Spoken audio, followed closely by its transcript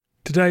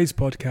Today's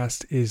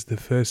podcast is the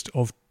first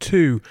of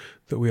two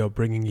that we are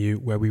bringing you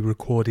where we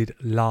recorded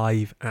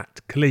live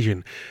at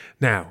Collision.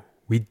 Now,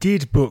 we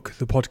did book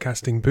the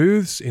podcasting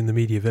booths in the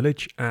Media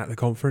Village at the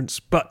conference,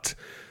 but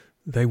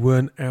they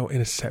weren't out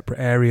in a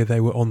separate area.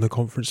 They were on the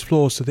conference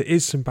floor, so there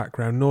is some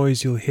background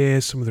noise. You'll hear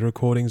some of the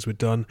recordings were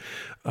done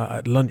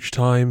at lunch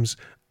times,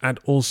 and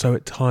also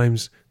at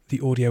times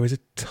the audio is a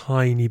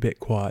tiny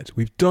bit quiet.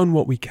 We've done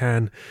what we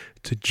can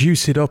to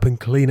juice it up and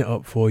clean it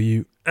up for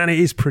you, and it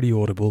is pretty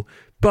audible.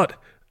 But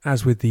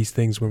as with these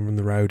things when we're on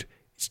the road,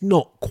 it's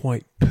not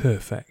quite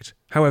perfect.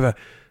 However,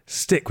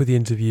 stick with the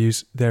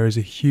interviews. There is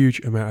a huge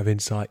amount of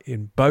insight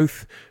in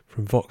both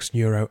from Vox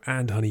Neuro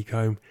and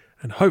Honeycomb,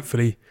 and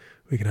hopefully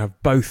we can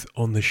have both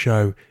on the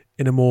show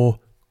in a more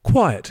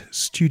quiet,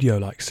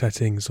 studio-like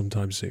setting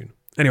sometime soon.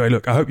 Anyway,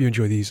 look, I hope you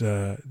enjoy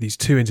these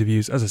two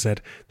interviews. As I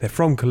said, they're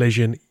from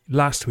Collision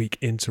last week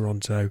in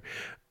Toronto,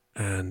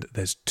 and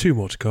there's two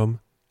more to come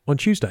on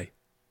Tuesday.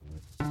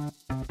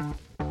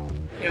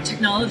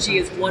 Technology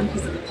is one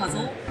piece of the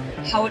puzzle.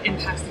 How it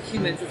impacts the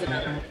humans is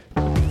another.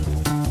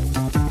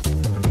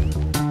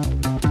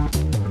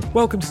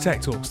 Welcome to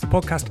Tech Talks, the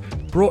podcast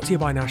brought to you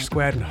by Nash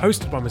Squared and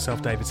hosted by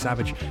myself, David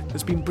Savage,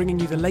 that's been bringing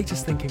you the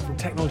latest thinking from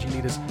technology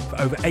leaders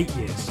for over 8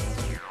 years.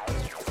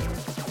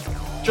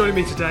 Joining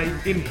me today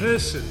in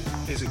person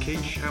is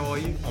Akish. How are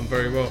you? I'm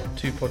very well.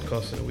 2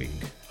 podcasts in a week.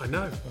 I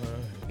know.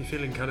 You're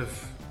feeling kind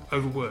of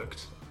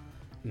overworked.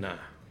 Nah.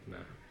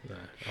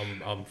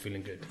 I'm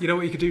feeling good. You know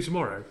what you could do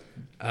tomorrow?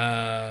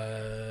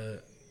 Uh,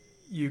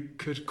 You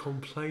could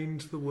complain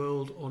to the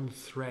world on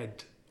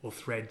Thread or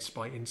Threads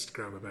by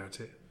Instagram about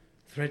it.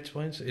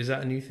 Threads, is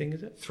that a new thing,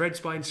 is it? Threads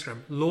by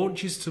Instagram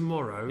launches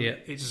tomorrow. Yeah.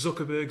 It's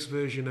Zuckerberg's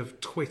version of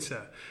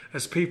Twitter.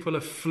 As people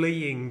are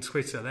fleeing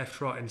Twitter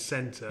left, right and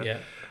centre,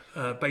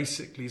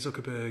 basically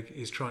Zuckerberg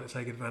is trying to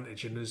take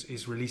advantage and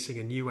is releasing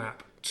a new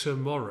app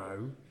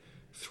tomorrow,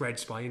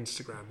 Threads by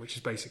Instagram, which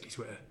is basically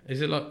Twitter.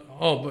 Is it like...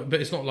 Oh, but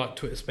it's not like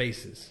Twitter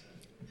Spaces?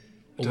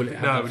 Or will it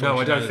have that No,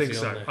 I don't functionality think on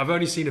so. there? I've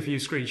only seen a few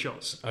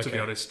screenshots, to be Okay,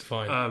 honest.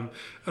 fine.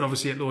 And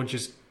obviously it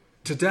launches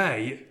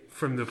today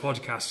from the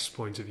podcast's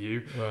point of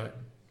view. Right.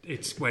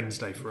 It's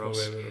Wednesday for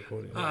us. We're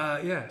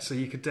recording. So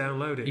you could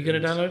download it. You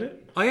going to download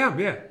it? I am,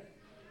 yeah.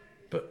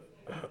 But...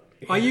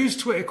 I use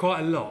Twitter quite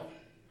a lot.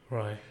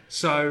 Right.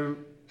 So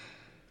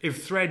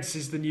if Threads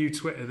is the new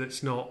Twitter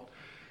that's not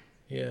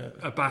Yeah.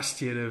 a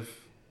bastion of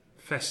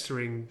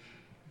festering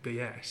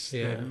BS,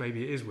 then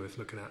maybe it is worth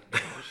looking at.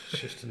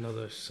 It's just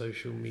another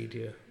social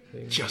media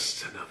thing.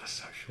 Just another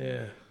social.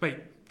 Yeah. Mate,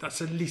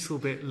 that's a little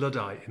bit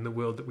Luddite in the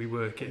world that we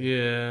work in.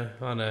 Yeah,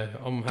 I know.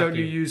 I'm happy. Don't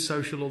you use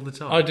social all the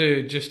time? I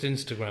do, just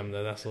Instagram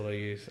though, that's all I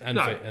use. And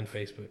No. and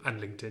Facebook. And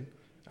LinkedIn.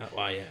 And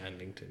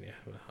LinkedIn,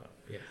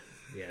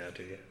 yeah, I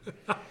do,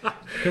 yeah.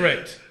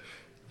 Correct.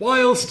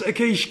 Whilst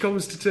Akish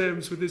comes to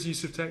terms with his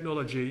use of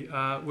technology,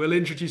 we'll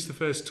introduce the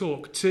first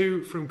talk.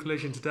 2 from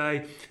Collision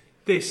today.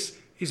 This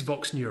is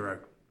Vox Neuro.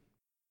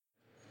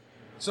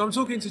 So I'm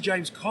talking to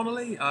James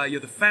Connolly. You're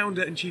the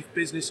founder and chief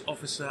business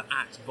officer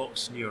at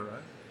Vox Neuro.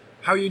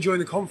 How are you enjoying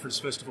the conference,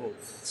 first of all?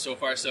 So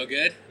far, so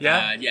good.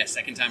 Yeah?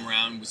 Second time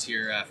around, was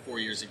here 4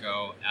 years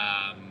ago.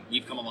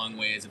 We've come a long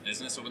way as a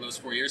business over those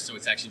 4 years, so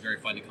it's actually very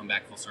fun to come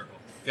back full circle.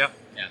 Yeah.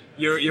 Yeah.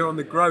 You're on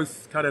the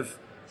growth kind of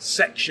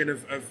section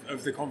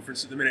of the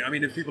conference at the minute. I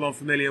mean, if people aren't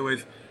familiar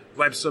with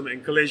Web Summit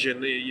and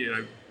Collision,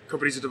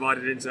 companies are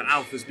divided into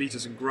alphas,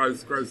 betas, and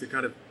growth. Growth are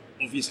kind of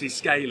obviously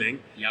scaling.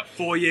 Yep.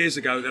 4 years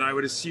ago, then I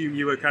would assume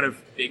you were kind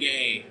of Big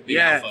A, big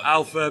alpha.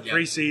 alpha, Yep.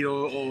 pre-seed,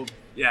 or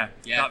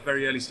that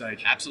very early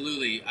stage.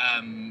 Absolutely.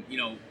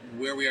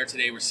 Where we are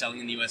today, we're selling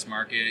in the U.S.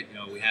 market.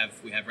 We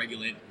have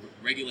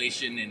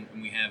regulation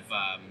and we have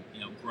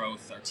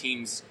growth. Our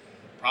team's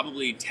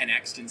probably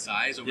 10x'd in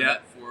size over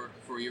that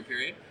four-year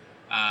period.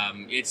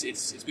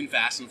 It's been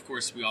fast, and of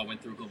course, we all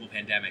went through a global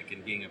pandemic,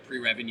 and being a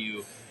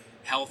pre-revenue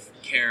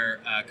healthcare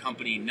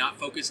company not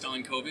focused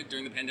on COVID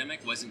during the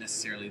pandemic wasn't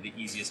necessarily the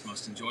easiest,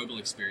 most enjoyable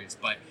experience,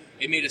 but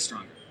it made us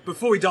stronger.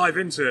 Before we dive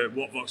into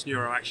what Vox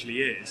Neuro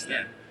actually is,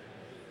 then,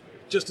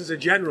 just as a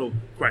general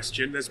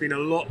question, there's been a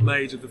lot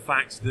made of the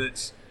fact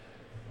that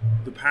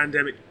the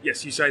pandemic,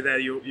 yes, you say there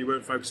you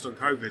weren't focused on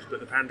COVID, but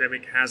the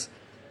pandemic has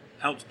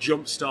helped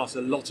jumpstart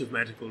a lot of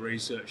medical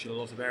research in a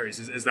lot of areas.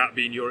 Has that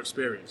been your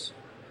experience?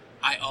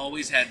 I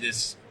always had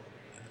this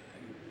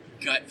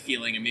gut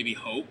feeling and maybe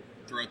hope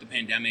throughout the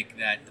pandemic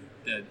that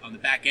on the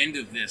back end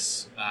of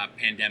this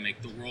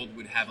pandemic, the world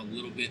would have a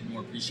little bit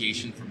more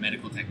appreciation for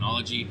medical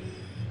technology.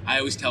 I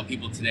always tell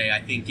people today, I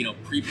think,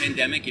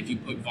 pre-pandemic, if you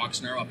put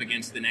Vox Neuro up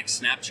against the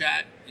next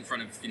Snapchat in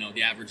front of,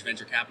 the average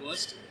venture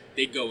capitalist,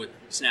 they'd go with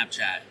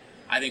Snapchat.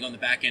 I think on the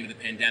back end of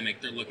the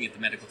pandemic, they're looking at the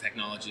medical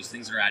technologies,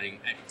 things that are adding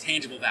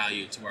tangible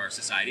value to our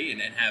society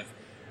and have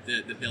the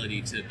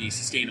ability to be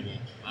sustainable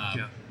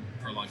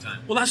for a long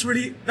time. Well,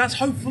 that's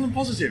hopeful and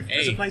positive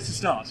as a place to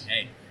start.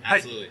 Hey,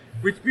 absolutely.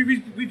 Hey,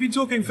 we've been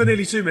talking for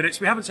nearly 2 minutes.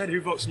 We haven't said who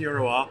Vox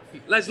Neuro are.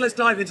 Let's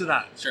dive into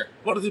that. Sure.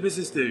 What does the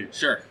business do?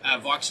 Sure.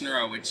 Vox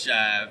Neuro, which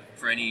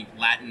for any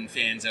Latin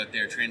fans out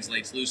there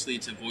translates loosely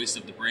to voice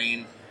of the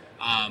brain.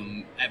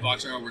 At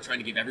Vox Neuro, we're trying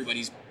to give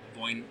everybody's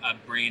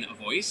brain a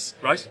voice.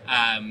 Right.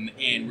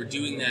 And we're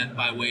doing that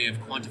by way of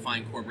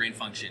quantifying core brain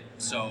function.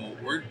 So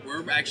we're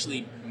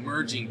actually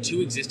merging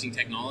two existing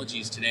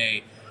technologies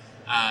today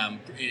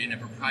in a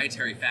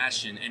proprietary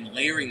fashion and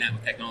layering that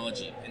with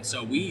technology. And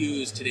so we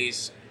use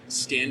today's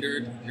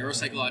standard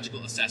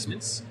neuropsychological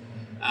assessments,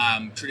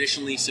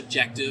 traditionally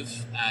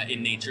subjective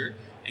in nature,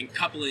 and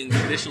coupling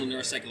traditional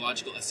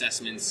neuropsychological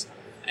assessments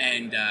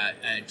and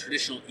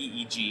traditional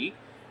EEG.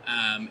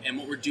 And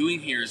what we're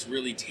doing here is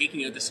really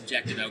taking out the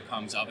subjective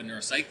outcomes of a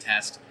neuropsych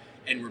test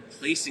and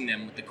replacing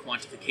them with the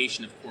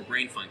quantification of core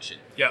brain function.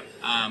 Yeah.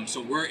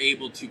 So we're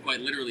able to quite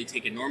literally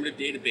take a normative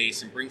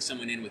database and bring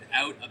someone in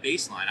without a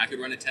baseline. I could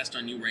run a test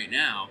on you right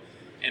now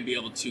and be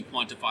able to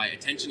quantify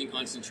attention and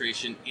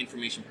concentration,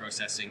 information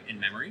processing, and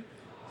memory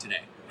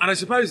today. And I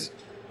suppose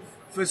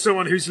for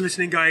someone who's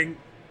listening going,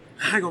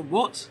 hang on,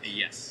 what?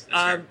 Yes,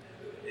 that's right.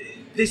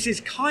 This is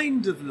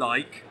kind of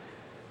like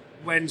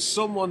when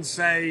someone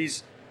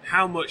says,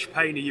 how much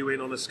pain are you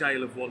in on a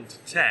scale of 1 to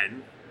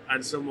 10?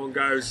 And someone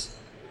goes,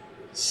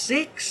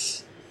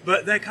 6?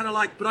 But they're kind of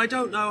like, but I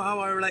don't know how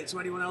I relate to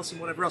anyone else and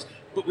whatever else.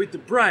 But with the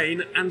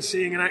brain and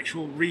seeing an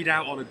actual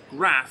readout on a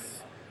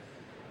graph,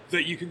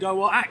 that you can go,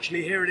 well,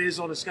 actually, here it is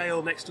on a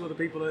scale next to other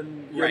people,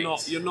 and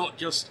you're not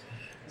just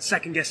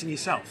second guessing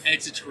yourself.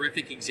 It's a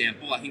terrific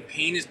example. I think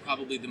pain is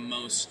probably the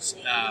most,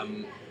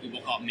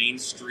 we'll call it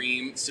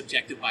mainstream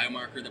subjective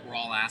biomarker that we're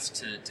all asked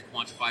to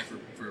quantify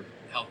for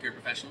healthcare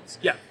professionals.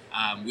 Yeah.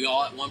 We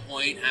all at one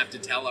point have to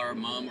tell our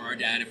mom or our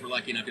dad, if we're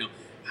lucky enough,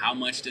 how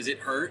much does it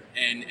hurt?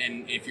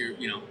 And if you're,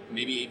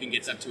 maybe it even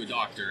gets up to a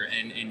doctor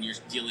and you're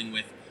dealing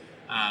with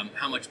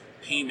how much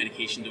pain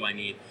medication do I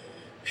need?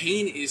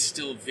 Pain is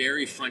still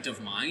very front of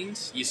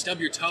mind. You stub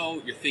your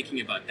toe, you're thinking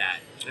about that.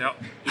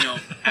 Yeah.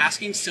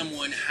 Asking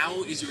someone,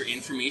 how is your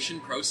information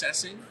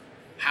processing?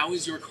 How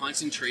is your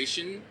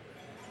concentration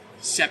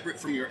separate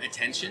from your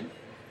attention?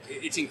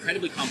 It's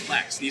incredibly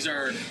complex. These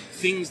are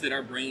things that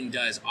our brain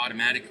does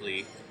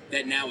automatically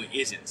that now it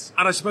isn't.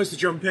 And I suppose to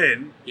jump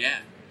in, Yeah.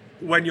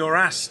 when you're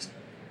asked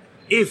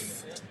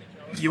if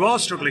you are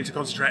struggling to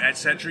concentrate,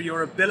 etc.,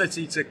 your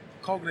ability to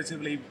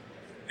cognitively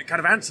kind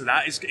of answer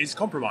that is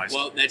compromised.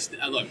 Well, that's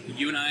look.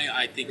 You and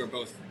I think, are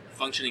both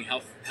functioning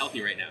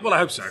healthy right now. Well, I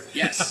hope so.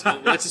 Yes.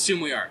 Well, let's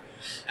assume we are.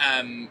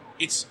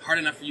 It's hard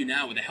enough for you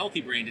now with a healthy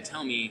brain to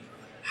tell me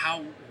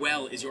how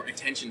well is your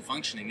attention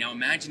functioning. Now,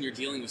 imagine you're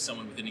dealing with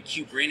someone with an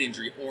acute brain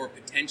injury or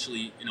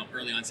potentially,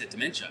 early onset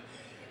dementia.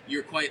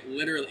 You're quite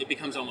literally. It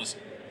becomes almost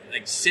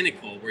like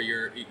cynical,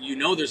 where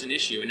there's an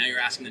issue, and now you're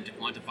asking them to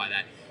quantify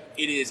that.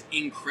 It is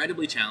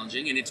incredibly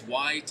challenging, and it's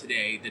why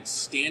today the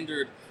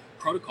standard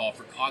protocol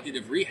for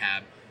cognitive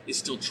rehab is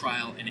still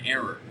trial and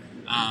error.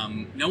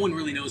 No one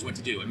really knows what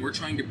to do, and we're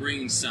trying to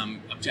bring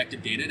some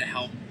objective data to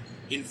help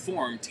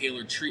inform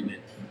tailored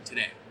treatment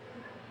today.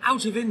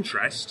 Out of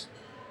interest,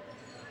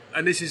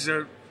 and this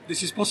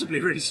is possibly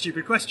a really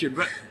stupid question,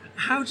 but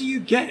how do you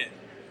get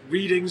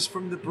readings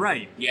from the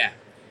brain? Yeah.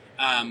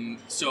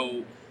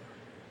 So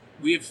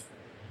we have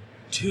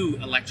two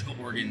electrical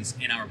organs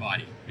in our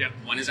body. Yep.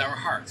 One is our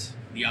heart.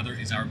 The other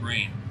is our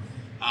brain.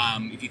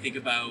 If you think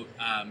about,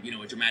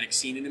 a dramatic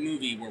scene in a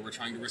movie where we're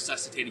trying to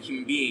resuscitate a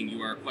human being,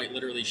 you are quite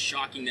literally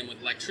shocking them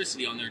with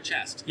electricity on their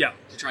chest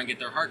to try and get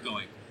their heart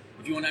going.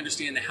 If you want to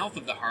understand the health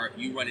of the heart,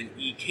 you run an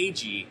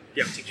EKG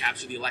to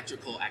capture the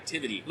electrical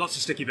activity. Lots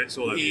of sticky bits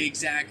all over.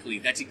 Exactly.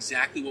 That's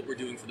exactly what we're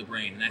doing for the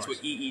brain. And that's what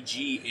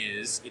EEG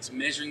is. It's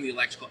measuring the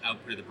electrical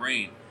output of the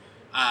brain.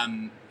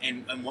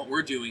 And what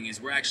we're doing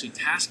is we're actually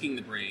tasking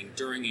the brain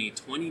during a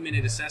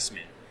 20-minute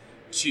assessment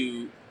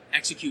to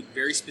execute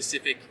very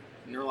specific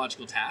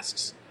neurological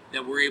tasks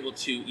that we're able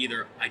to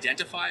either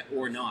identify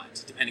or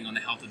not, depending on the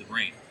health of the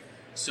brain.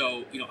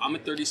 So, I'm a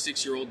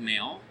 36-year-old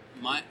male.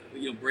 My,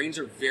 brains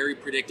are very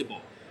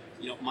predictable.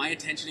 My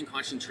attention and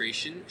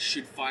concentration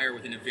should fire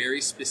within a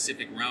very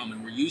specific realm,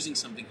 and we're using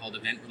something called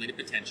event-related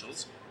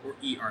potentials, or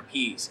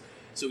ERPs.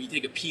 So you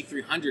take a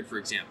P300, for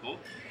example,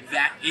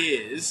 that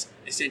is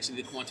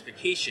essentially the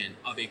quantification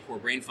of a core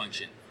brain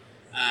function.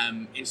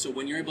 And so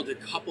when you're able to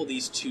couple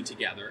these two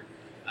together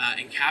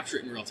and capture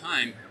it in real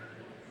time,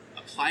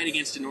 apply it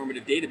against a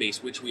normative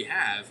database, which we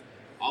have,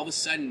 all of a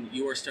sudden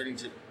you are starting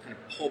to kind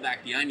of pull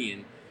back the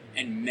onion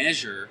and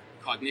measure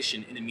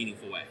cognition in a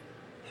meaningful way.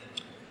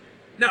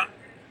 Now,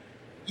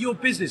 your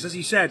business, as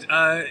you said,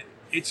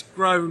 it's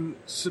grown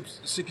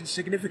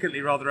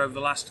significantly rather over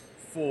the last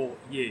 4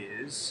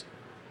 years.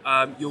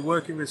 You're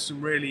working with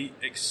some really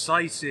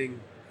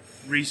exciting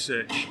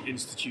research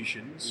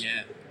institutions.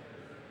 Yeah.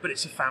 But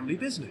it's a family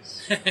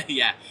business.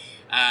 Yeah.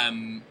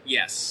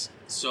 Yes.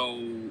 So,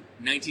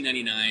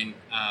 1999,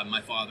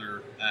 my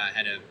father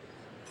had a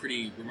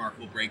pretty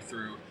remarkable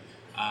breakthrough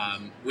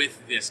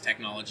with this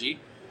technology.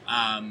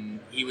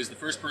 He was the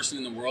first person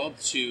in the world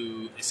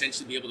to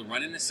essentially be able to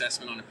run an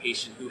assessment on a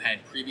patient who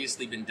had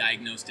previously been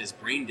diagnosed as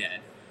brain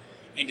dead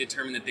and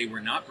determine that they were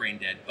not brain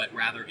dead, but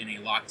rather in a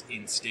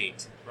locked-in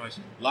state. Right.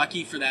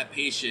 Lucky for that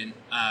patient,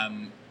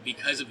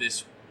 because of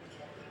this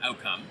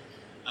outcome,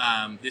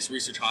 this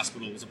research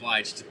hospital was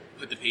obliged to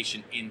put the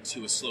patient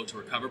into a slow to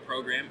recover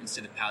program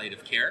instead of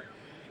palliative care.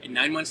 And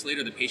 9 months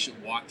later, the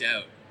patient walked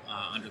out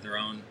under their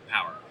own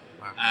power.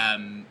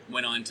 Wow.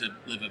 Went on to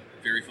live a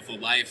very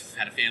fulfilled life,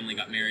 had a family,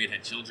 got married,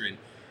 had children.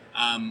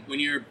 When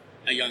you're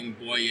a young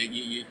boy,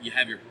 you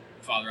have your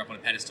father up on a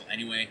pedestal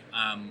anyway.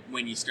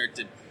 When you start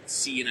to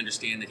see and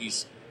understand that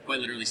he's quite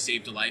literally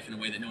saved a life in a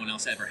way that no one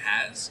else ever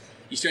has,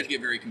 you start to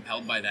get very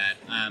compelled by that.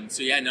 In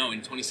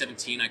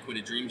 2017, I quit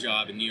a dream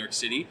job in New York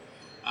City.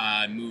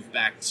 Moved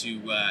back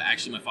to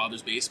actually my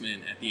father's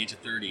basement at the age of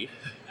 30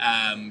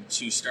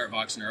 to start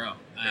Vox Neuro,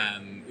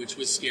 which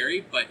was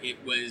scary, but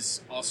it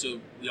was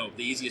also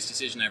the easiest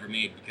decision I ever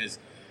made, because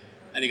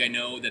I think I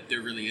know that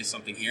there really is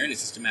something here, and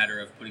it's just a matter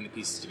of putting the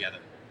pieces together.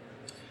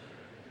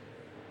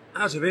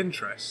 Out of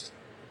interest,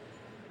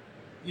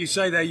 you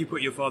say there you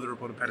put your father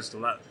up on a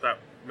pedestal. That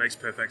makes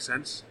perfect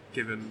sense,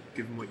 given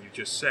what you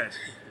just said.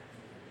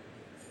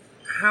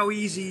 How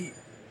easy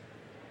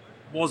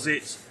was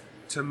it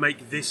to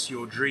make this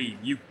your dream?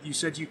 You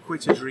said you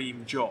quit a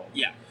dream job.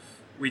 Yeah.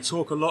 We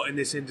talk a lot in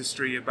this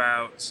industry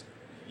about,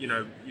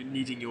 you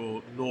needing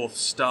your North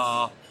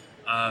Star,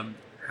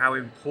 how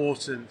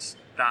important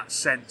that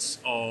sense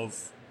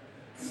of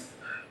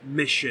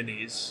mission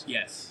is.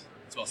 Yes.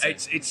 It's well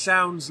said. It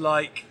sounds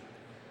like,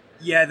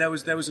 there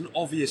was an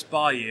obvious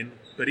buy-in,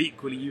 but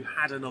equally you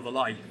had another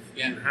life.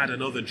 Yeah. You had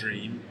another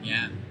dream.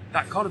 Yeah.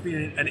 That can't have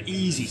been an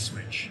easy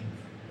switch.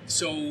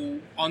 So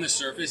on the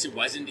surface, it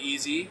wasn't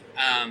easy,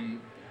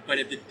 but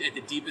at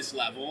the deepest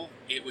level,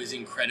 it was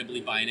incredibly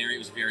binary. It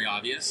was very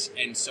obvious,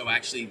 and so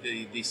actually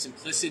the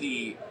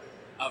simplicity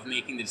of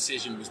making the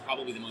decision was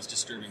probably the most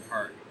disturbing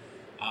part,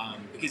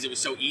 because it was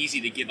so easy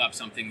to give up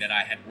something that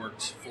I had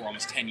worked for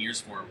almost 10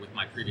 years for with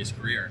my previous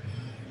career.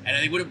 And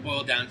I think what it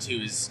boiled down to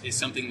is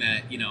something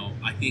that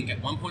I think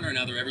at one point or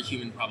another every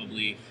human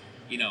probably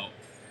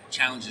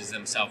challenges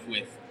themselves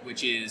with,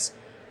 which is,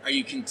 are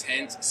you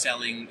content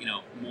selling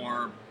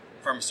more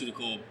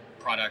pharmaceutical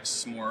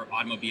products, more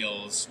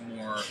automobiles,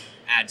 more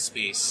ad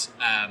space,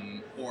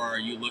 or are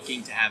you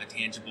looking to have a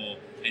tangible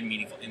and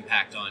meaningful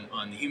impact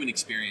on the human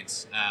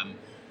experience,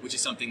 which is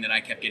something that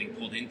I kept getting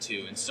pulled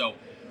into. And so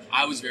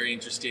I was very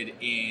interested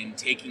in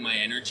taking my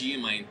energy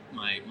and my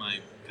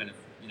kind of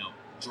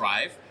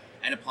drive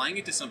and applying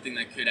it to something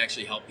that could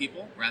actually help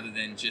people rather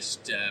than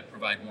just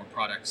provide more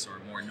products or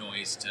more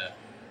noise to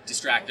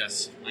distract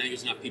us. I think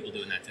there's enough people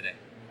doing that today.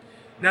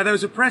 Now, there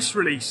was a press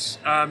release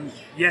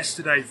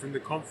yesterday from the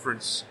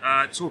conference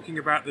talking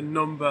about the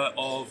number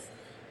of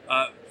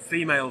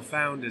female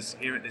founders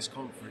here at this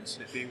conference,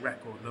 and it being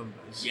record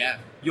numbers. Yeah.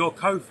 Your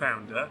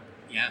co-founder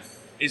Yeah.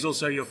 is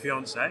also your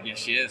fiancée. Yes,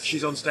 she is.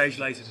 She's on stage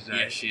later today.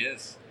 Yes, she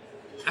is.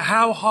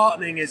 How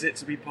heartening is it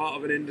to be part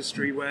of an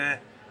industry where,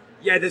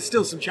 there's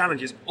still some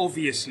challenges,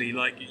 obviously,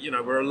 like,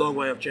 we're a long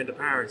way off gender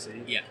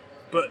parity. Yeah.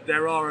 But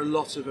there are a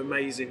lot of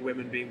amazing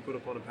women being put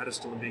up on a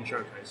pedestal and being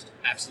showcased.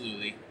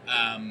 Absolutely.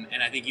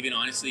 And I think even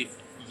honestly,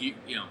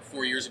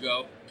 4 years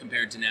ago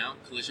compared to now,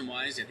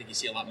 collision-wise, I think you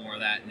see a lot more of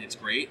that, and it's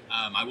great.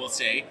 I will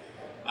say,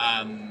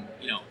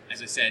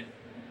 as I said,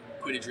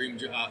 quit a dream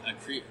job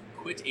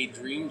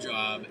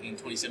in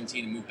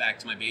 2017 and moved back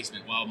to my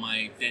basement while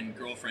my then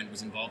girlfriend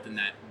was involved in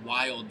that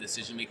wild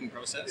decision-making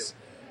process.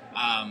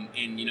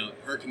 And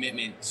her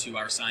commitment to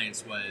our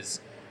science was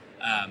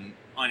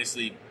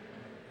honestly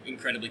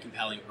incredibly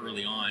compelling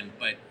early on,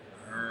 but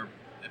her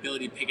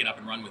ability to pick it up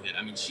and run with it.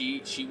 I mean,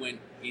 she went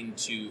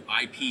into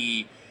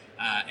IP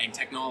and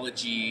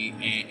technology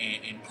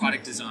and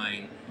product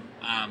design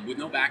with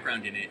no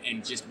background in it,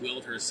 and just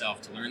willed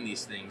herself to learn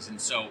these things. And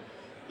so,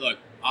 look,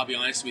 I'll be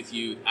honest with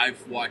you,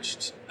 I've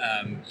watched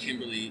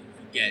Kimberly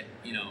get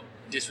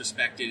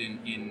disrespected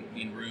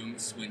in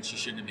rooms when she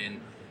shouldn't have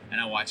been,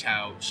 and I watch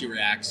how she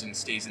reacts and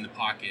stays in the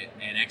pocket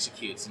and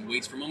executes and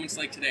waits for moments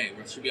like today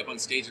where she'll be up on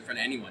stage in front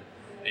of anyone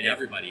and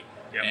everybody,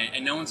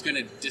 and no one's going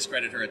to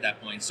discredit her at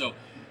that point. So,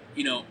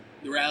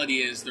 the reality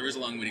is there is a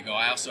long way to go.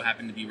 I also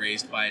happen to be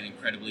raised by an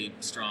incredibly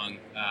strong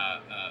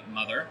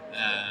mother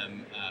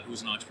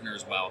who's an entrepreneur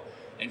as well,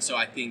 and so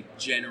I think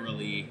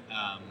generally,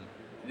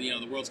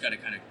 the world's got to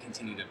kind of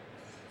continue to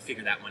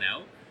figure that one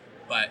out,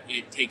 but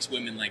it takes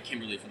women like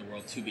Kimberly for the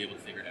world to be able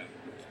to figure it out.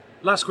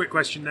 Last quick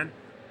question then.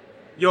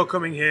 You're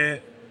coming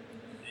here,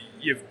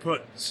 you've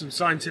put some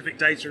scientific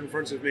data in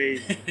front of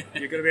me,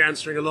 you're going to be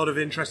answering a lot of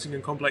interesting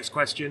and complex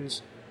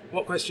questions.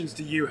 What questions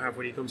do you have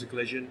when you come to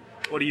Collision?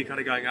 What are you kind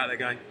of going out there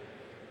going,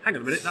 hang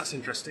on a minute, that's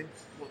interesting.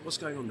 What's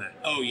going on there?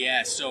 Oh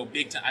yeah, so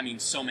big time. I mean,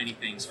 so many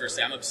things.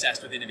 Firstly, I'm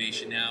obsessed with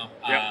innovation now.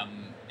 Yep.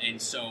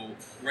 And so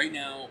right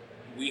now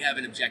we have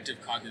an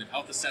objective cognitive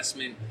health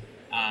assessment.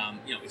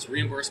 It's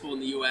reimbursable in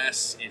the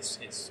US,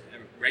 it's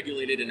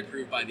regulated and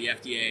approved by the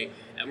FDA,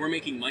 and we're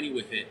making money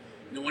with it.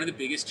 One of the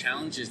biggest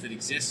challenges that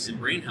exists in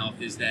brain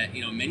health is that,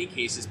 in many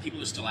cases,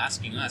 people are still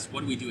asking us, what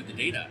do we do with the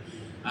data?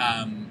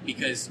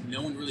 Because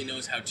no one really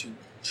knows how to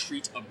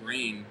treat a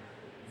brain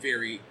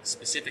very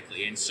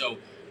specifically. And so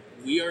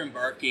we are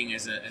embarking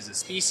as a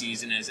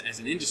species and as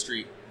an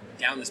industry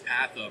down this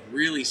path of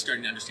really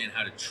starting to understand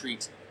how to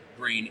treat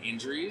brain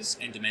injuries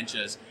and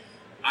dementias.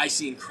 I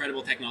see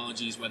incredible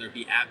technologies, whether it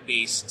be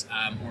app-based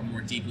or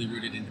more deeply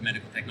rooted into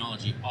medical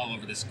technology, all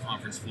over this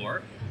conference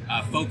floor,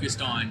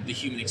 focused on the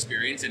human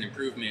experience and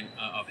improvement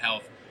of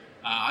health.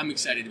 I'm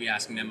excited to be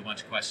asking them a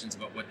bunch of questions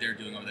about what they're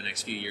doing over the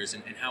next few years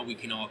and how we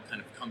can all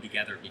kind of come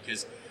together,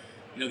 because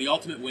the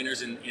ultimate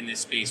winners in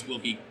this space will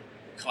be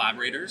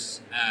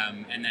collaborators,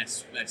 and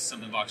that's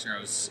something Vox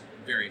Neuro is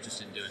very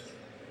interested in doing.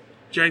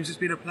 James, it's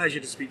been a pleasure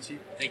to speak to you.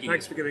 Thank you.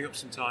 Thanks for giving up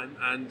some time,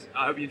 and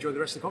I hope you enjoy the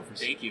rest of the conference.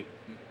 Thank you.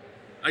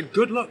 And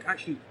good luck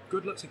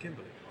to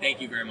Kimberly.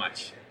 Thank you very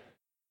much.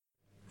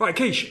 Right,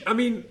 Keish, I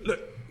mean, look,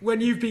 when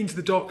you've been to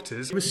the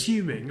doctors, I'm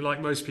assuming,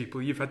 like most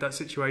people, you've had that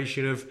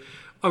situation of,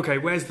 okay,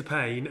 where's the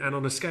pain? And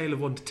on a scale of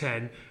 1 to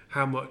 10,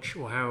 how much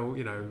or how,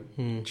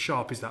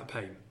 sharp is that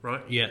pain,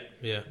 right? Yeah.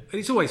 And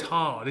it's always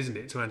hard, isn't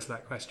it, to answer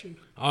that question?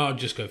 I'll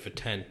just go for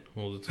 10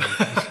 all the time.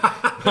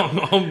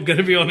 I'm going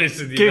to be honest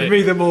with you. Give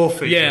me the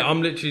morphine. Yeah,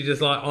 I'm literally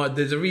just like,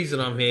 there's a reason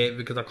I'm here,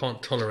 because I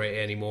can't tolerate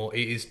it anymore.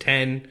 It is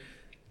 10,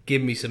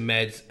 give me some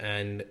meds,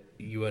 and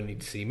you won't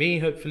need to see me,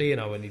 hopefully,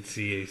 and I won't need to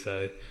see you.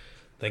 So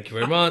thank you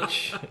very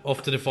much.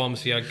 Off to the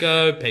pharmacy I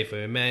go, pay for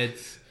your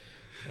meds,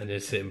 and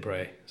just sit and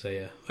pray. So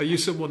yeah. Are you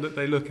someone that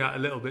they look at a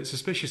little bit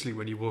suspiciously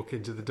when you walk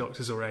into the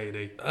doctors or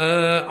A&E?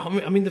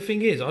 I mean, the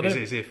thing is, I don't.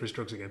 Is he here for his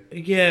drugs again?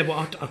 Yeah,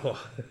 but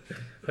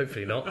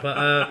hopefully not. But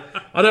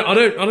I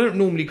don't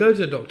normally go to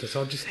the doctor,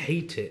 so I just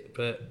hate it.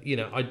 But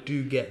I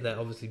do get that.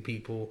 Obviously,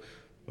 people.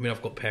 I mean,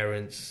 I've got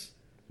parents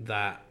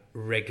that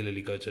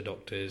regularly go to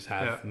doctors,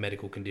 have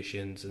medical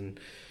conditions, and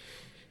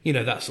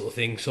that sort of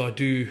thing. So I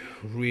do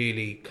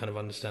really kind of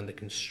understand the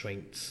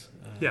constraints.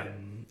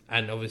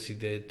 And obviously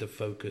the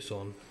focus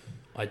on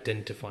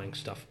identifying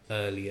stuff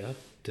earlier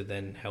to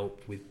then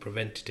help with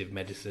preventative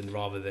medicine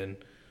rather than,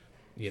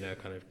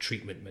 kind of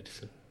treatment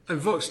medicine. And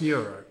Vox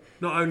Neuro,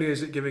 not only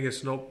is it giving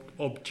us an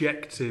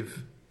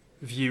objective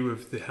view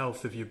of the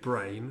health of your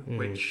brain,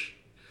 which,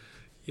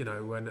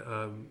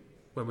 when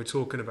we're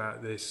talking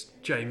about this,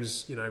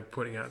 James,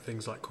 pointing out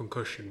things like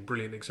concussion,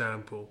 brilliant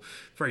example.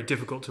 Very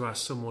difficult to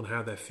ask someone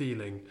how they're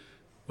feeling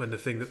when the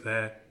thing that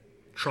they're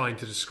trying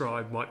to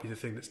describe might be the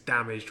thing that's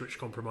damaged, which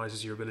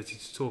compromises your ability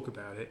to talk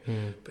about it.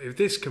 But if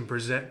this can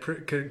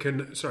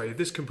if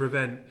this can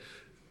prevent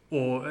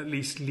or at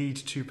least lead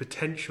to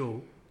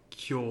potential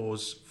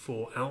cures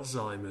for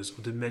Alzheimer's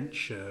or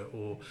dementia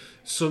or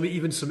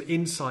even some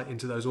insight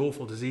into those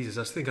awful diseases.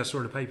 I think I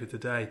saw in a paper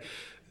today,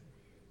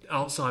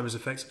 Alzheimer's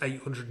affects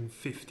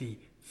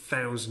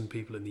 850,000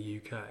 people in the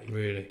UK.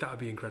 Really? That would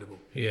be incredible.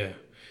 Yeah.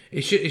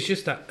 It's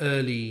just that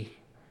early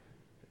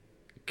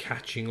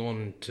catching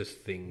on to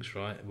things,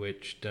 right,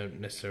 which don't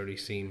necessarily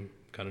seem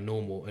kind of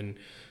normal. And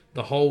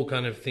the whole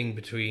kind of thing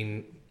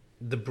between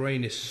the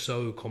brain is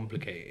so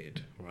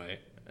complicated, right?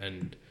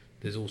 And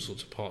there's all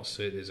sorts of parts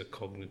to it. There's a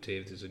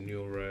cognitive, there's a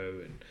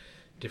neuro, and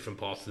different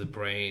parts of the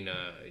brain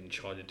are in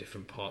charge of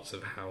different parts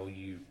of how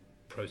you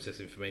process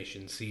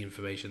information, see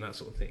information, that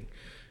sort of thing.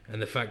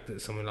 And the fact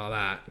that something like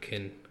that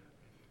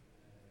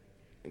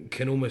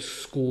can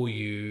almost score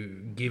you,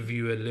 give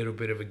you a little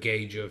bit of a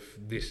gauge of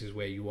this is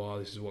where you are,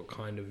 this is what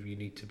kind of you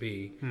need to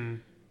be.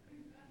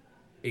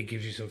 It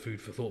gives you some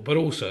food for thought. But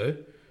also,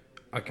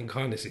 I can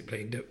kind of see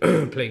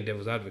playing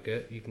devil's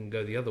advocate. You can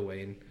go the other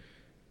way, and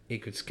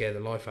it could scare the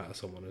life out of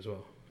someone as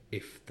well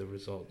if the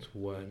results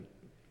weren't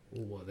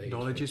what they.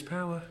 Knowledge is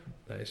power.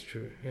 That is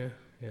true. Yeah.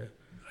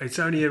 It's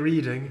only a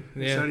reading.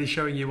 It's only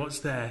showing you what's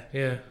there.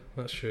 Yeah,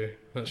 that's true.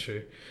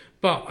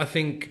 But I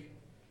think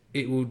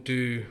it will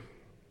do.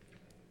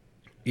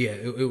 Yeah,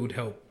 it would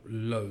help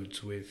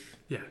loads with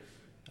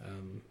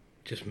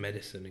just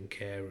medicine and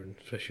care, and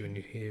especially when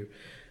you hear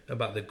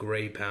about the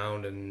grey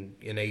pound and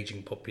an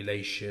ageing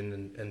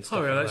population and stuff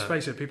like that. Let's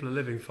face it, people are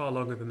living far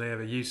longer than they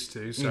ever used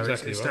to, so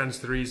it stands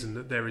to reason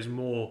that there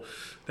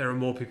are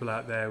more people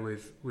out there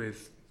with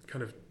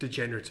kind of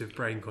degenerative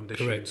brain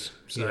conditions.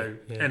 Correct. So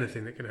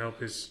anything that can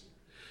help it's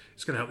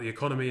going to help the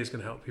economy, it's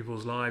going to help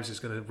people's lives, it's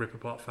going to rip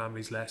apart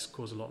families less,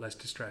 cause a lot less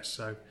distress.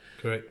 So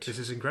correct. This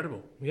is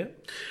incredible. Yeah.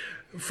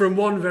 From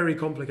one very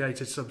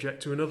complicated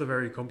subject to another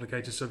very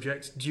complicated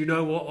subject, do you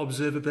know what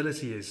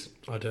observability is?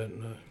 I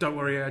don't know. Don't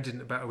worry, I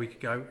didn't about a week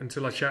ago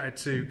until I chatted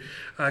to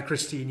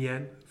Christine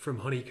Yen from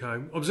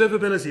Honeycomb.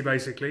 Observability,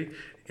 basically,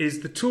 is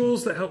the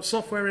tools that help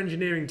software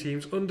engineering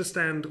teams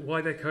understand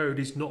why their code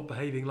is not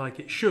behaving like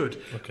it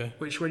should. Okay.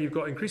 Which, when you've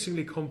got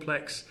increasingly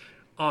complex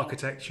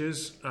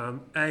architectures,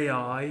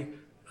 AI,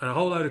 and a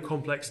whole load of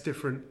complex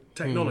different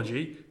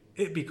technology,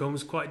 it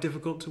becomes quite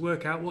difficult to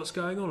work out what's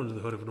going on under the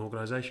hood of an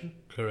organisation.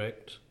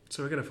 Correct.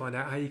 So we're going to find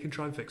out how you can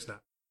try and fix that.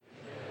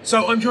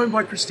 So I'm joined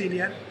by Christine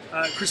Yen.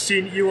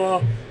 Christine, you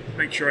are,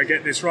 make sure I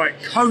get this right,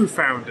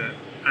 co-founder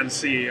and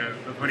CEO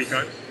of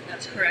Honeycomb.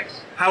 That's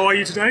correct. How are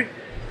you today?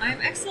 I'm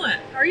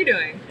excellent. How are you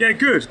doing? Yeah,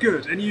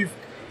 good. And you've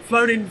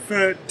flown in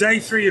for day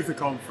 3 of the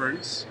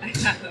conference. I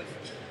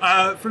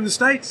have. From the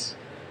States?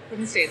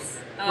 From the States.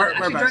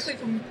 Whereabouts? Directly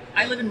from,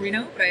 I live in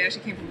Reno, but I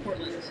actually came from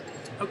Portland.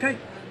 Okay.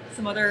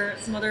 Some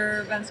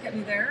other events kept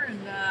me there, and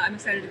I'm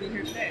excited to be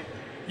here today.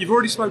 You've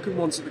already spoken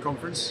once at the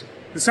conference.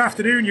 This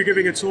afternoon you're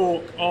giving a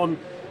talk on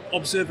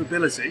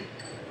observability.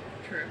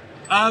 True.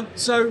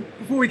 So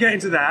before we get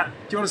into that,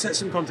 do you want to set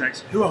some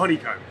context? Who are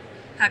Honeycomb?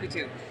 Happy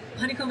to.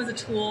 Honeycomb is a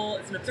tool,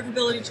 it's an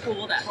observability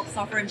tool that helps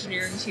software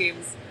engineering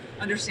teams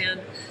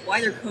understand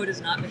why their code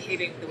is not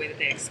behaving the way that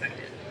they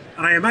expected.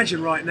 And I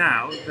imagine right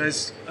now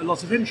there's a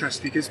lot of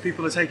interest because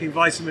people are taking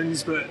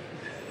vitamins, but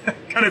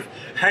kind of,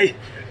 hey,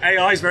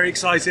 AI is very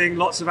exciting,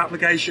 lots of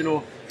application,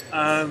 or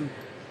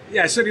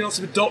certainly lots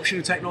of adoption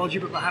of technology,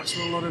 but perhaps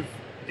with a lot of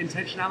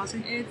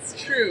intentionality. It's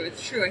true.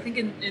 I think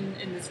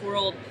in this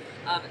world,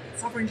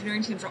 software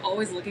engineering teams are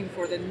always looking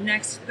for the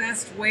next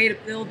best way to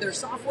build their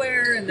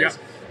software, and there's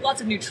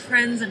lots of new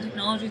trends and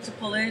technologies to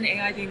pull in,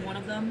 AI being one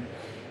of them.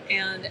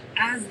 And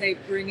as they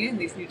bring in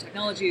these new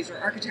technologies or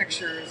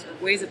architectures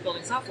or ways of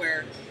building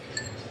software,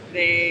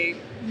 they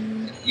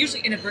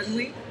usually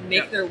inadvertently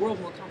make their world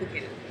more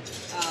complicated.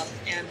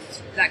 And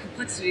that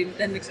complexity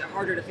then makes it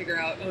harder to figure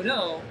out, oh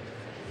no,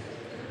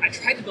 I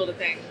tried to build a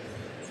thing,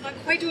 it's not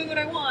quite doing what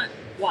I want,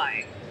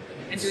 why?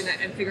 And doing that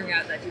and figuring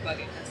out that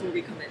debugging, that's where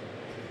we come in.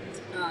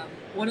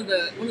 One of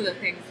the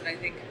things that I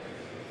think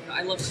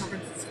I love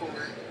conferences for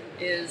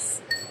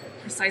is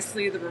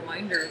precisely the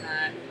reminder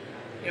that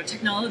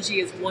technology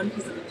is one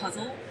piece of the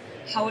puzzle.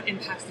 How it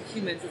impacts the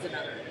humans is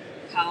another.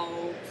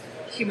 How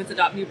humans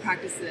adopt new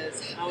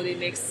practices, how they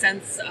make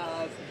sense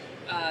of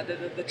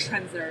the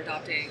trends they're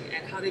adopting,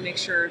 and how they make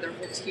sure their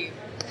whole team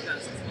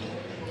does.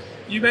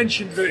 You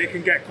mentioned that it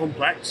can get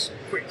complex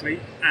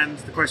quickly, and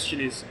the question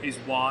is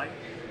why?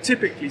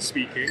 Typically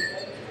speaking,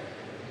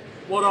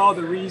 what are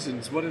the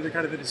reasons? What are the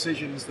kind of the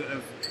decisions that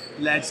have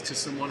led to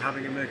someone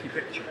having a murky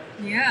picture?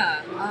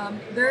 Yeah,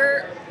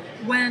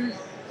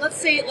 let's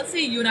say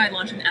you and I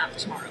launch an app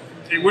tomorrow.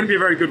 It wouldn't be a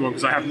very good one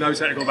because I have no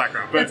technical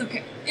background. But that's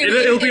okay.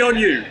 It'll be on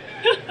you.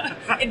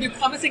 It'd be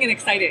promising and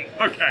exciting.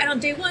 Okay. And on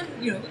day one,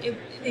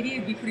 maybe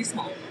it'd be pretty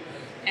small,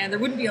 and there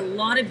wouldn't be a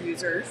lot of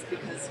users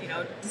because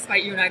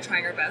despite you and I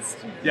trying our best,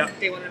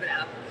 day one of an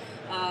app,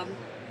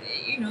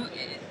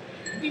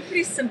 it'd be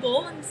pretty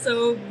simple, and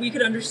so we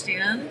could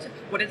understand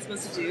what it's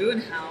supposed to do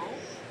and how.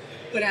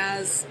 But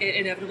as it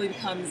inevitably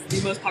becomes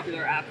the most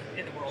popular app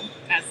in the world,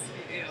 as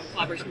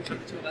collaboration between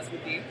the two of us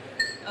would be,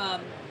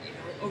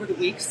 over the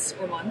weeks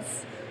or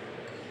months,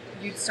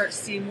 you'd start to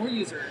see more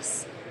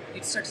users,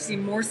 you'd start to see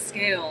more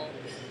scale,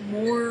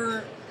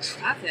 more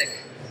traffic,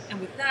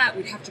 and with that,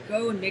 we'd have to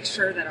go and make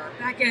sure that our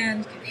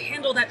backend can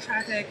handle that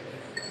traffic,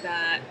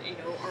 that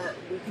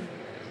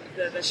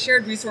the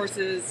shared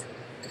resources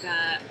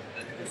that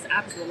this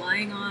app is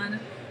relying on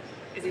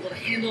is able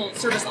to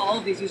service all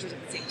of these users at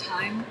the same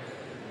time.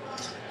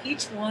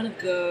 Each one of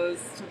those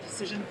sort of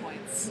decision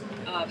points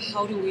of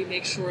how do we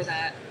make sure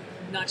that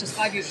not just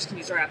 5 users can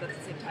use our app at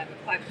the same time, but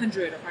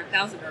 500 or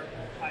 5,000 or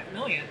 5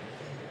 million,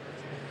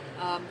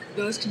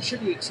 those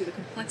contribute to the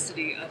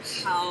complexity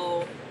of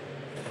how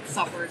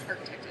software is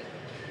architected.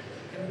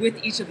 And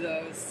with each of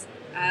those,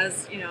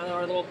 as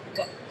our little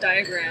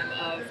diagram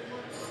of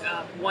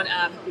one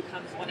app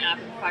becomes one app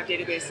in 5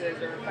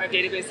 databases, or 5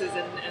 databases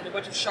and a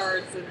bunch of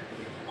shards, and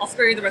I'll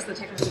spare you the rest of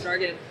the technical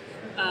jargon,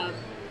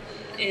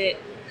 it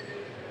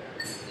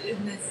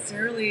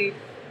necessarily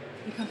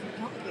becomes more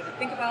complicated.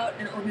 Think about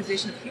an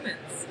organization of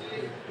humans.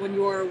 When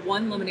you're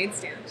one lemonade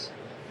stand,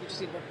 you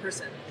just need one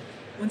person.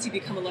 Once you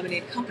become a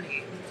lemonade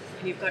company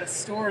and you've got a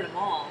store in a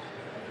mall,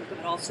 you've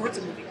got all sorts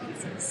of moving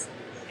pieces.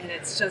 And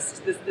it's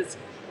just this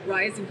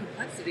rise in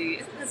complexity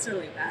isn't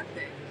necessarily a bad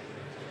thing.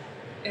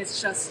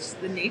 It's just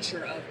the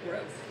nature of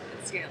growth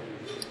and scale.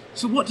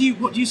 So what do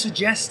you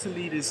suggest to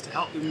leaders to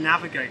help them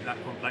navigate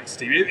that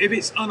complexity? If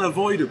it's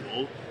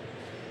unavoidable,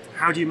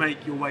 how do you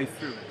make your way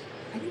through it?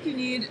 I think you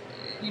need,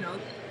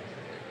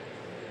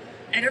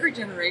 at every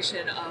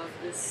generation of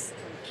this,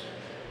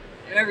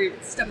 at every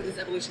step of this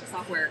evolution of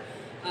software,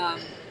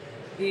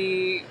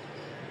 every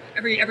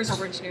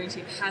software engineering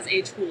team has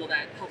a tool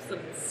that helps them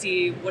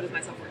see what is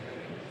my software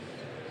doing.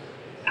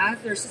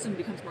 As their system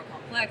becomes more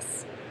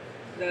complex,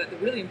 the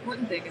really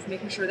important thing is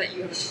making sure that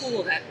you have a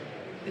tool that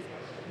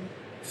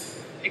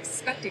is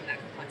expecting that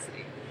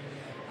complexity.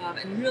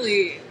 And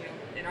really,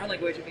 in our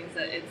language, it means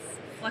that it's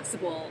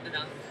flexible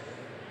enough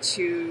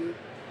to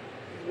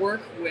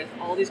work with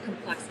all these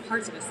complex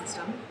parts of a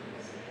system,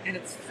 and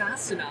it's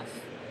fast enough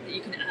that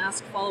you can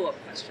ask follow-up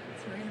questions,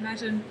 right?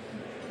 Imagine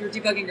you're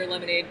debugging your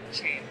lemonade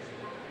chain.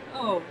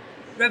 Oh,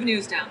 revenue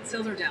is down,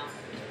 sales are down.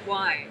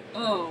 Why?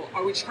 Oh,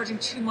 are we charging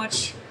too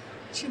much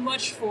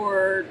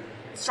for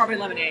strawberry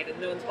lemonade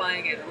and no one's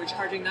buying it? Are we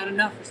charging not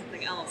enough for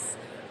something else?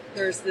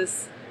 There's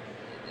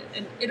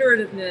an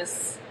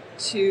iterativeness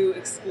to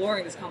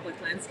exploring this complex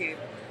landscape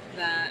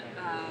that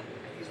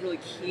is really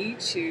key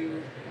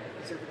to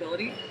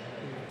observability.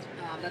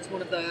 That's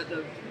one of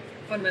the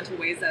fundamental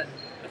ways that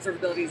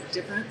observability is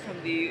different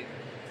from the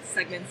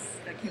segments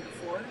that came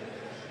before.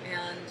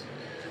 And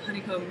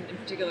Honeycomb in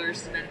particular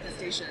is a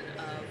manifestation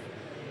of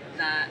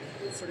that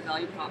sort of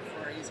value prop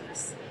for our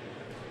users.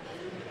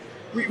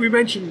 We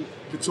mentioned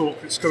the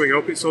talk that's coming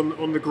up. It's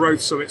on the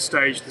Growth Summit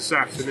stage this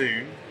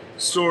afternoon.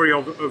 Story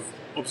of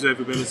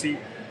observability,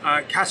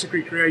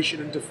 category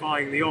creation and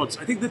defying the odds.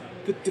 I think that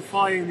the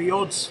defying the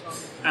odds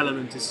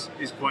element is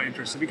quite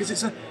interesting because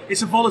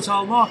it's a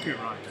volatile market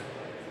right now.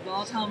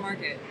 Volatile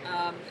market.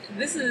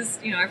 This is,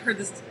 I've heard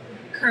this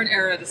current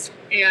era, this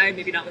AI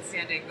maybe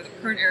notwithstanding, but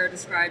the current era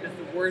described as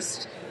the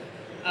worst,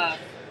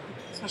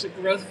 especially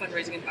growth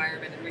fundraising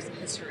environment in recent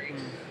history.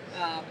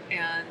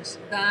 And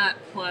that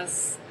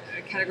plus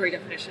category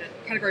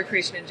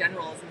creation in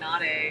general is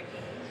not a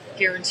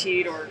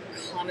guaranteed or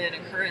common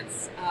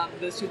occurrence.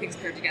 Those two things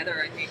paired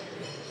together, I think,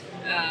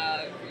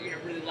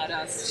 really led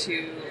us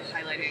to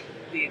highlighting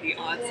the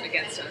odds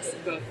against us,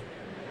 both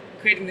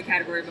creating the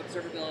category of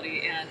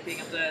observability and being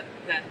able to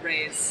then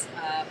raise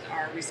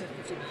our recent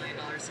 $50 million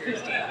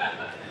Series D.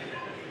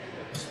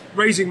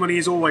 Raising money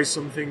is always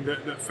something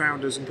that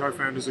founders and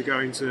co-founders are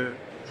going to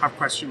have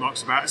question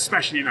marks about,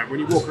 especially when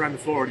you walk around the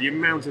floor, the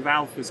amount of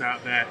alphas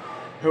out there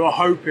who are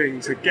hoping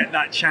to get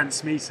that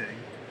chance meeting.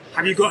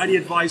 Have you got any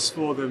advice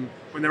for them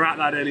when they're at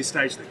that early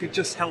stage that could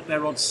just help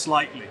their odds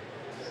slightly?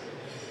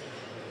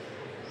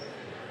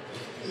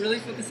 Really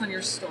focus on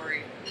your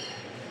story.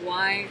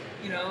 Why,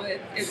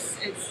 it's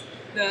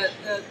the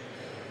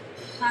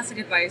classic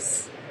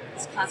advice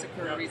is classic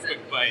for a reason.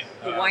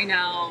 The why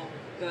now,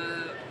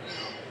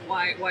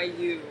 why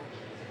you,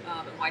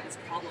 and why this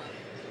problem.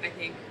 I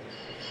think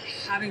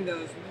having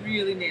those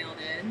really nailed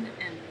in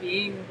and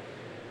being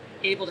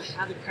able to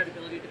have the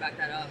credibility to back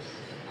that up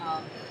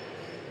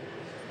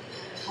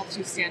helps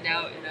you stand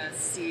out in a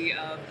sea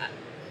of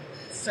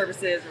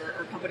services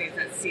or companies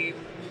that seem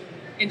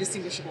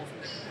indistinguishable from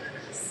their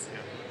competitors.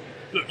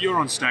 Look, you're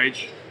on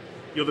stage.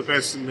 You're the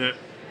person that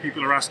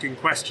people are asking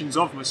questions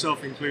of,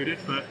 myself included,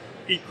 but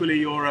equally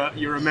you're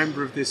a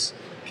member of this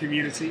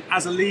community.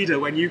 As a leader,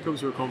 when you come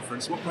to a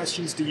conference, what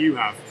questions do you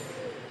have?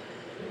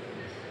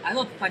 I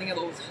love finding out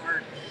what was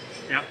hard.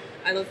 Yeah.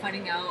 I love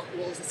finding out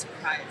what was a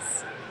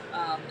surprise.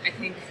 I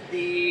think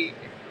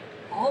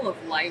all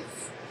of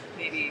life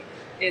maybe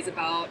is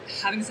about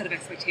having a set of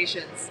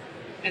expectations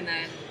and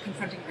then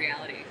confronting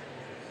reality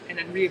and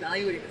then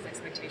reevaluating those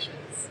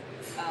expectations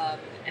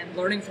and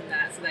learning from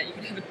that so that you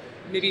can have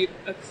maybe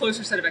a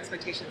closer set of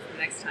expectations the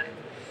next time.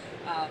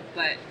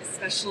 But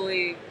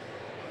especially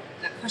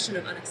that question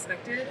of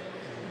unexpected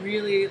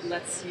really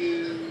lets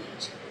you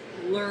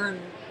learn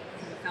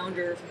from the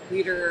founder, from the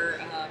leader,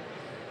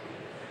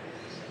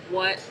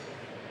 what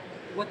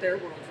their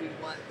worldview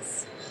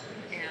was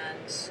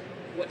and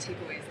what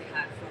takeaways they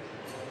had from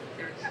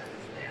their encounter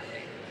with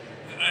reality.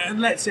 And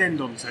let's end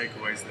on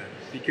takeaways then,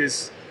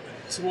 because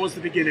towards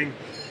the beginning,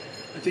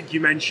 I think you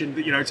mentioned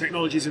that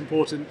technology is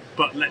important,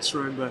 but let's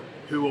remember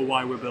who or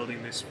why we're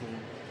building this for.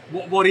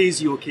 What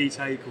is your key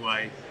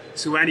takeaway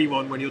to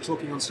anyone when you're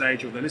talking on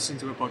stage or they're listening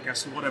to a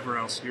podcast or whatever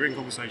else, you're in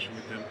conversation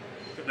with them,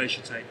 that they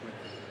should take with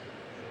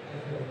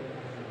them?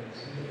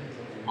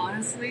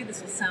 Honestly,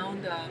 this will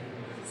sound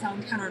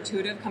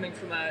counterintuitive coming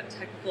from a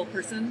technical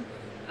person,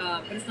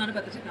 but it's not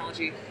about the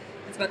technology.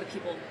 It's about the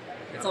people.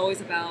 It's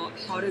always about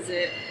how does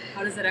it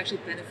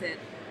actually benefit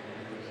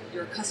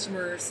your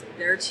customers,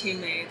 their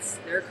teammates,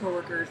 their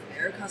coworkers,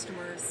 their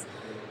customers.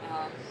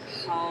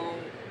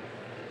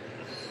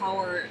 How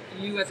are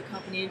you as a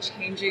company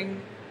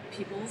changing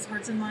people's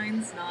hearts and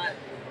minds, not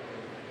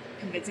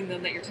convincing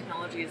them that your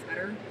technology is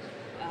better?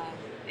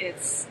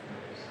 It's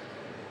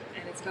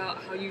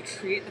about how you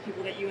treat the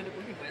people that you end up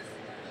working with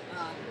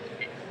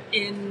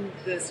in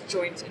this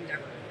joint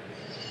endeavor.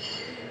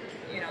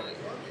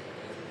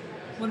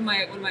 One of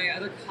my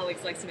other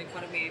colleagues likes to make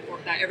fun of me for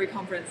that every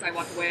conference I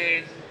walk away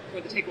and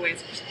for the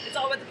takeaways, it's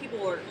all about the people,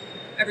 or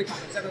every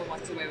conference, everyone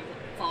walks away with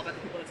it's all about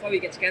the people. That's why we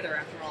get together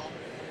after all.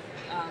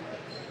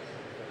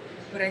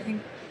 But I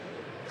think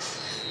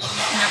you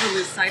can never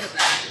lose sight of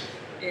that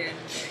in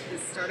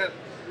this startup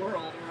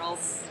world, or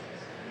else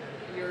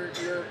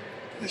you're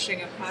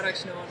pushing a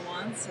product no one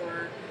wants,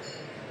 or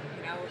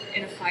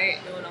in a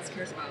fight no one else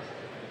cares about.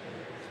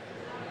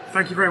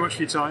 Thank you very much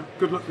for your time.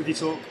 Good luck with your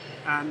talk,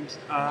 and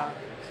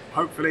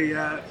hopefully,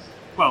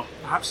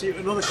 perhaps see you at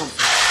another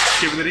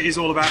conference, given that it is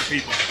all about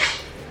people.